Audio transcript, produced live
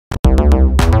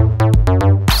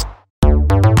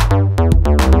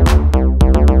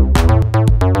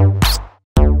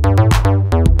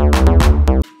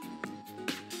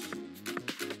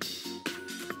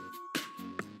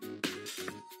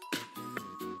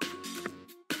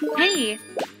Hey,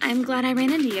 I'm glad I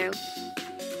ran into you.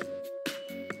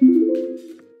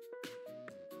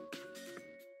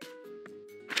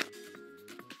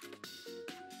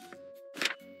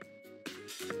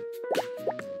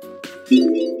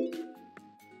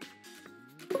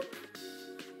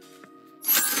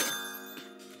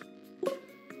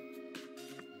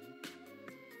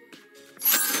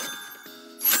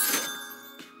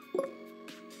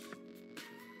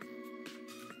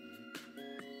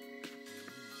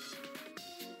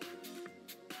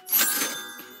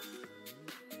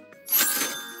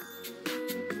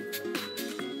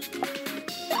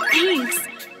 Thanks!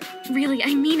 Really,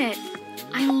 I mean it.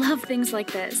 I love things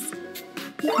like this.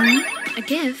 A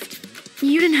gift?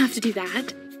 You didn't have to do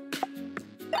that.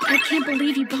 I can't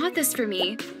believe you bought this for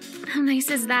me. How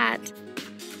nice is that?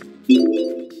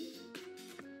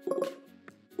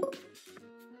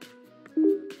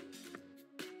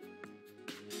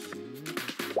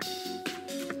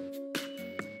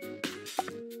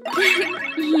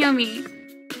 Yummy.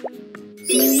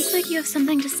 You look like you have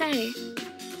something to say.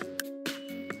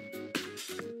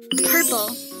 Purple.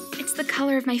 It's the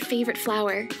color of my favorite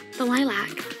flower, the lilac.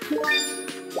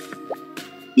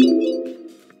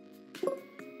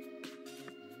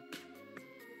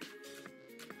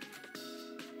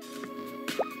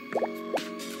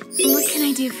 What can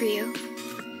I do for you?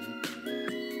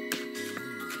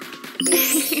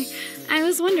 I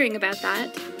was wondering about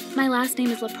that. My last name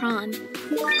is LePron.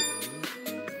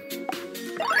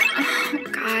 Oh,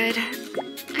 God.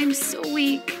 I'm so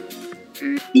weak.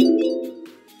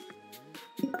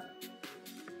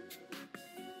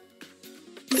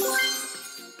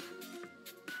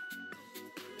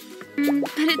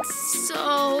 But it's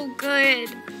so good.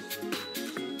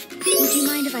 Would you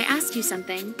mind if I asked you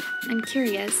something? I'm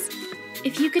curious.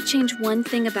 If you could change one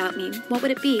thing about me, what would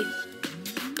it be?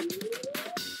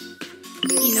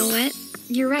 You know what?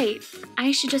 You're right.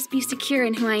 I should just be secure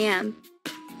in who I am.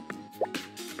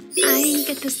 I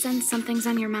get the sense something's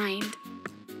on your mind.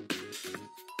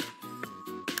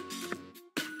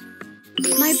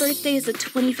 My birthday is the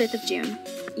 25th of June.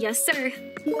 Yes, sir.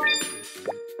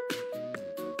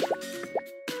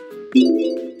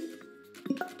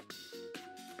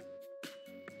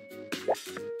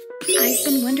 I've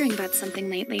been wondering about something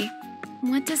lately.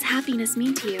 What does happiness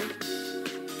mean to you?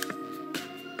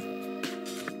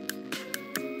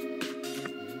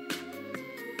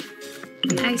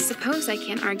 I suppose I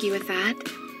can't argue with that.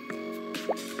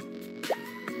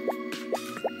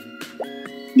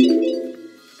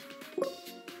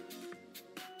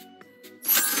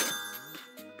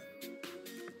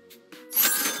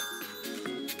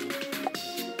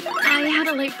 I had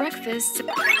a late breakfast.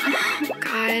 Oh,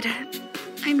 God.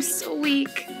 I'm so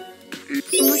weak.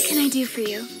 What can I do for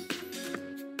you?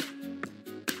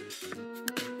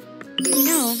 You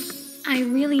know, I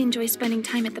really enjoy spending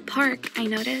time at the park, I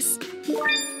noticed.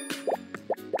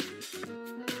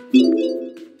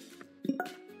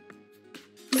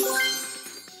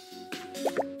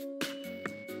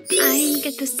 I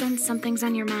get the sense something's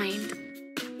on your mind.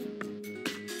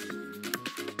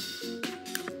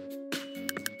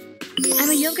 I'm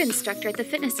a yoga instructor at the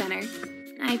fitness center.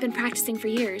 I've been practicing for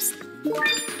years.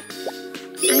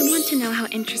 I want to know how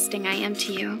interesting I am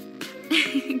to you.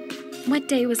 What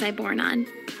day was I born on?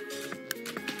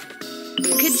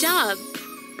 Good job!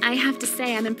 I have to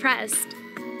say I'm impressed.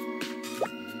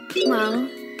 Well,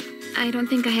 I don't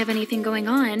think I have anything going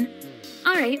on.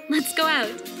 All right, let's go out.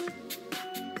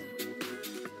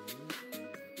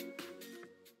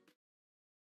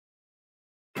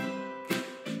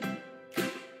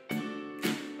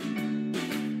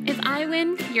 If I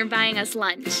win, you're buying us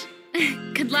lunch.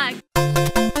 Good luck.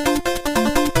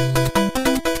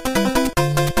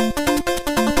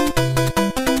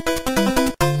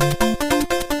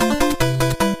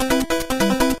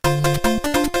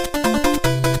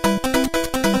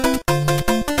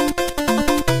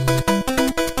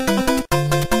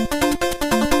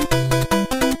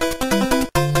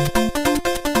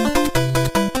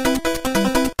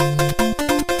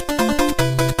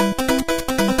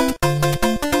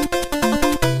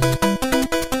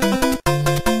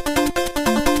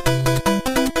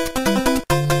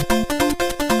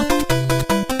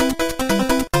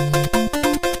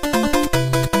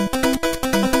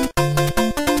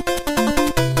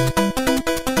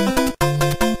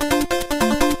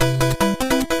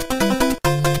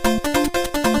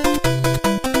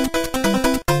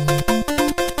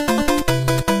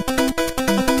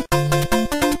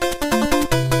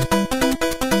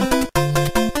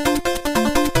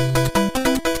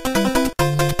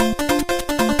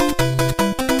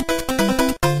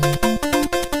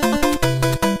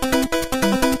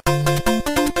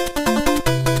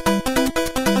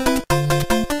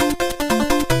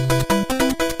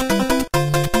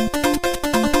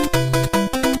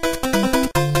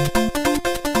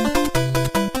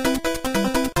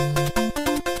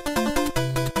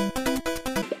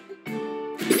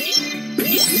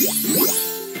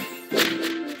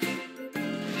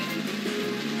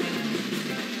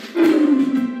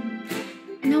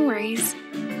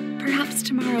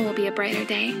 a brighter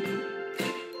day.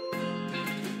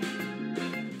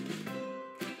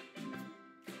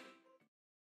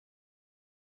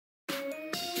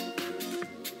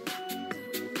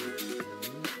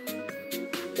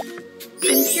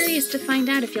 I'm curious to find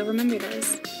out if you'll remember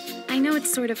this. I know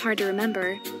it's sort of hard to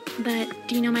remember, but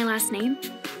do you know my last name?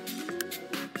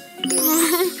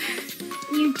 Oh,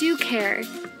 you do care.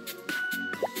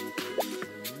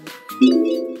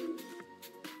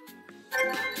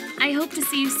 I hope to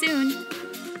see you soon.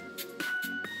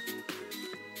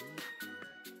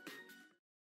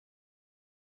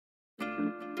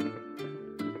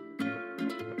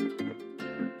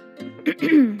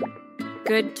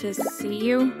 Good to see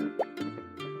you.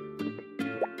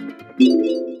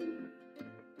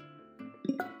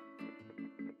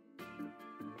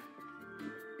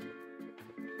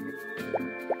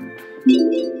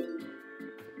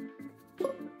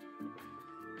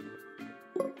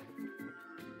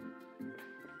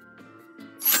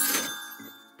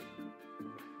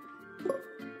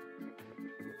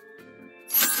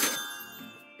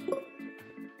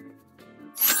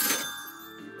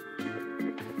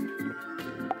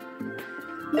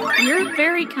 You're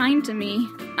very kind to me.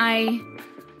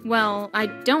 Well, I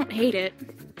don't hate it.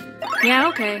 Yeah,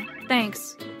 okay,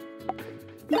 thanks.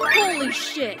 Holy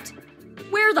shit!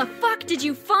 Where the fuck did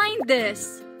you find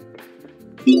this?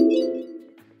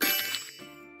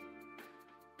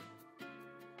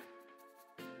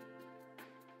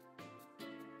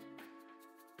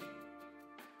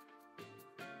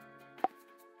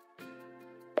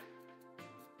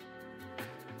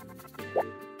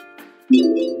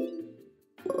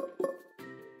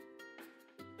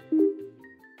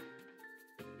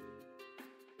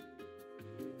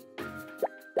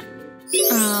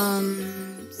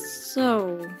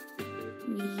 So,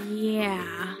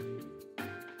 yeah.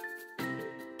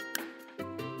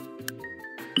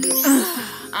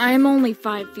 I'm only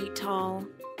 5 feet tall.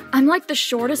 I'm like the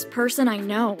shortest person I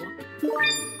know.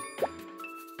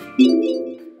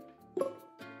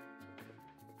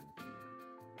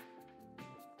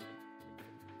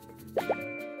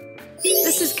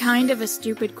 This is kind of a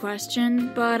stupid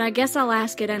question, but I guess I'll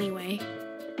ask it anyway.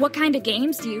 What kind of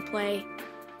games do you play?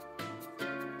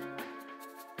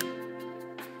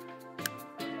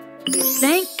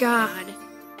 Thank God.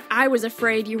 I was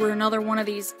afraid you were another one of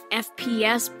these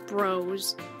FPS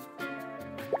bros.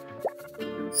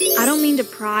 I don't mean to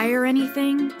pry or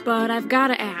anything, but I've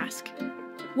gotta ask.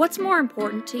 What's more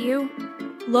important to you?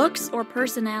 Looks or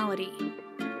personality?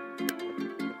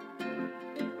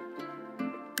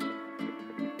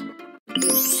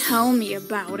 Tell me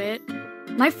about it.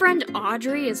 My friend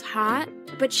Audrey is hot,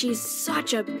 but she's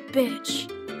such a bitch.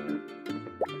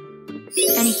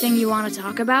 Anything you want to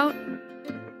talk about?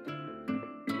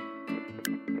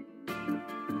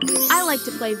 I like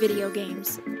to play video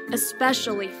games,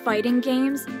 especially fighting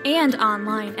games and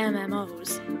online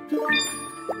MMOs.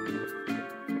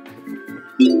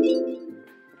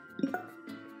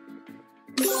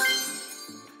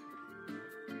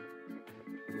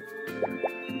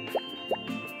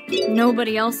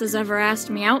 Nobody else has ever asked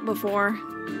me out before.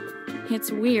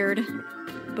 It's weird,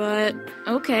 but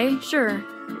okay, sure.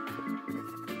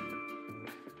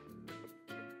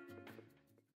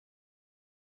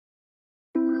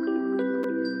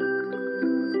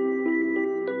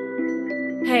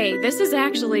 Hey, this is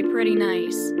actually pretty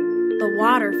nice. The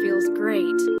water feels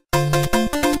great.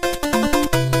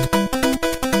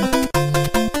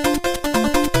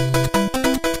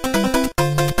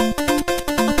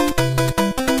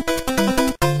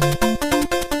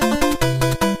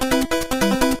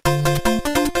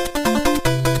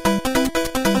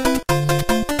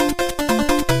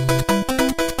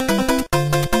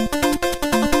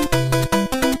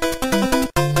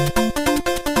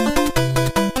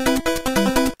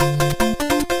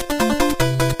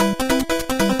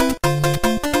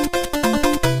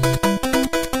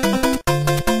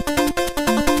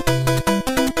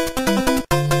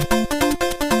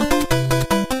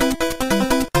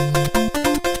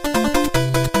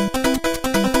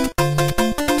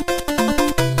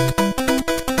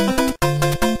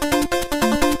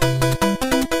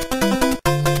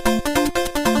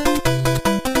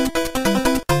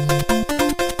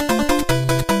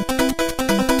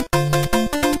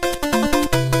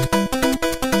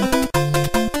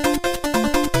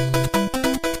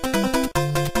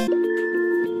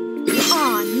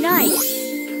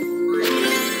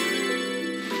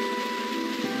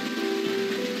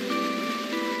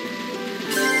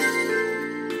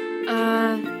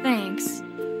 Thanks.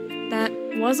 That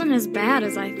wasn't as bad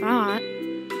as I thought.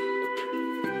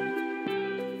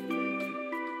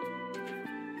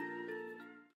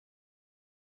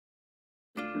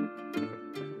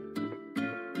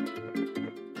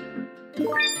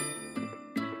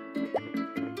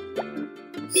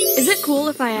 Is it cool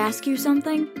if I ask you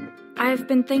something? I've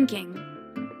been thinking.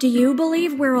 Do you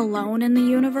believe we're alone in the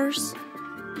universe?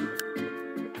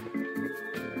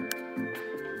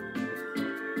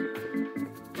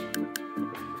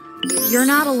 You're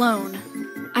not alone.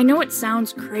 I know it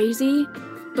sounds crazy,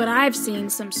 but I've seen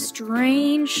some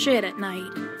strange shit at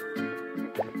night.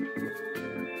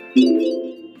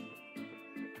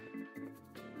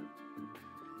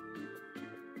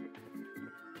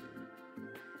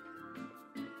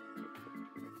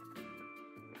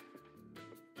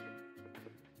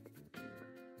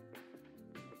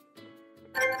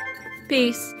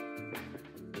 Peace.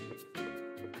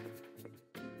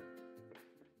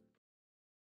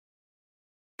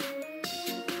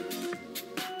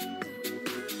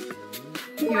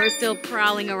 You're still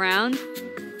prowling around?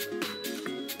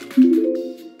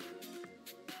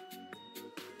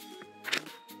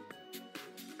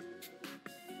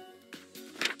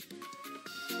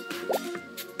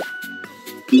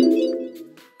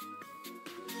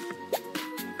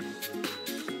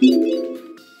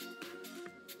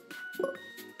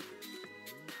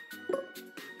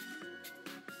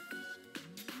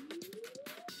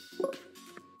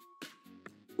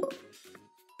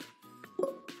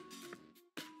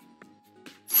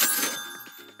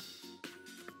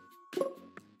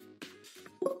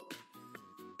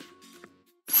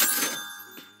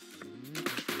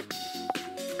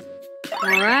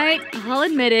 Alright, I'll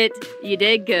admit it. You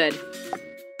did good.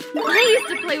 I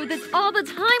used to play with this all the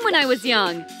time when I was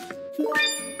young.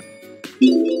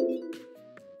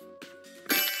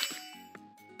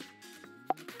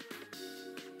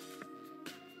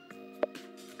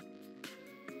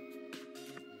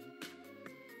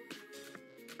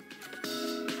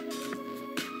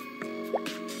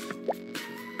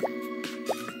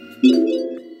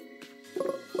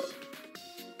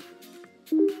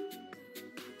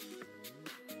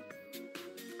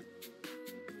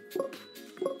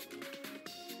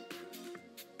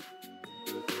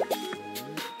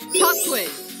 Pop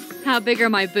quiz. How big are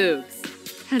my boobs?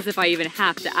 As if I even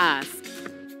have to ask.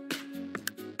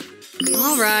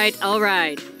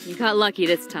 Alright. You got lucky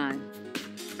this time.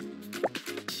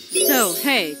 So,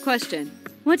 hey, question.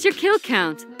 What's your kill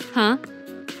count? Huh?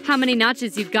 How many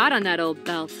notches you got on that old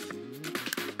belt?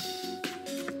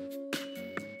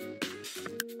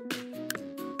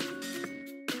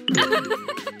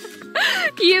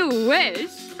 You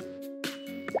wish!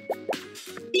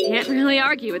 Can't really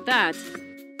argue with that.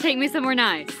 Take me somewhere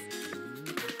nice.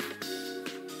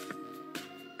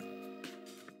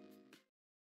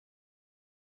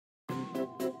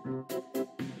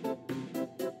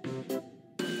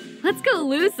 Let's go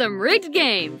lose some rigged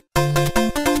game.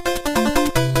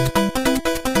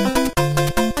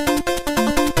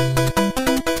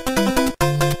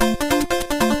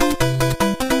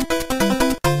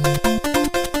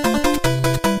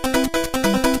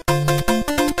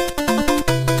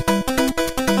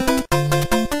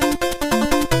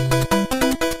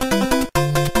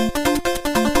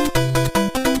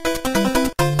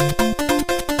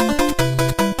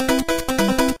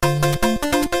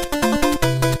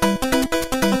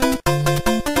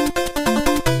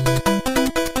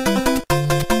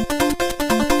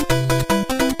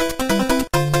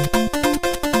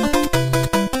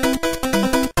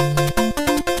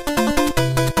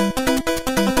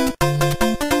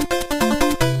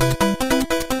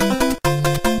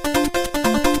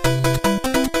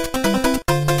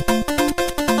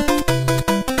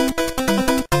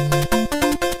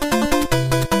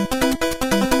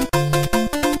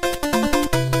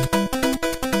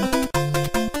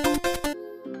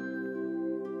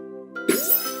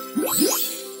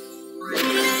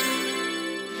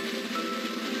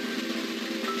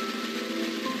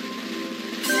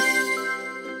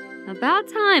 About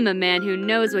time a man who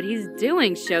knows what he's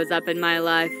doing shows up in my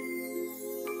life.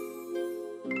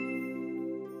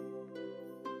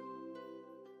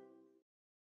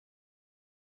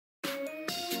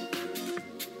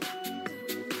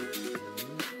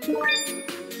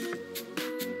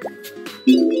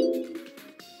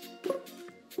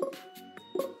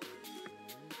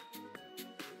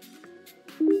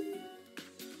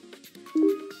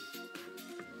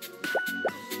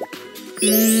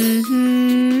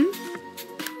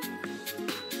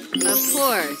 Of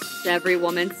course, every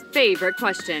woman's favorite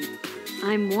question.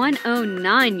 I'm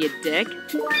 109, you dick.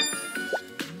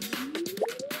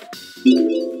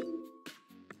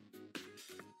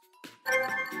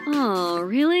 Oh,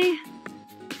 really?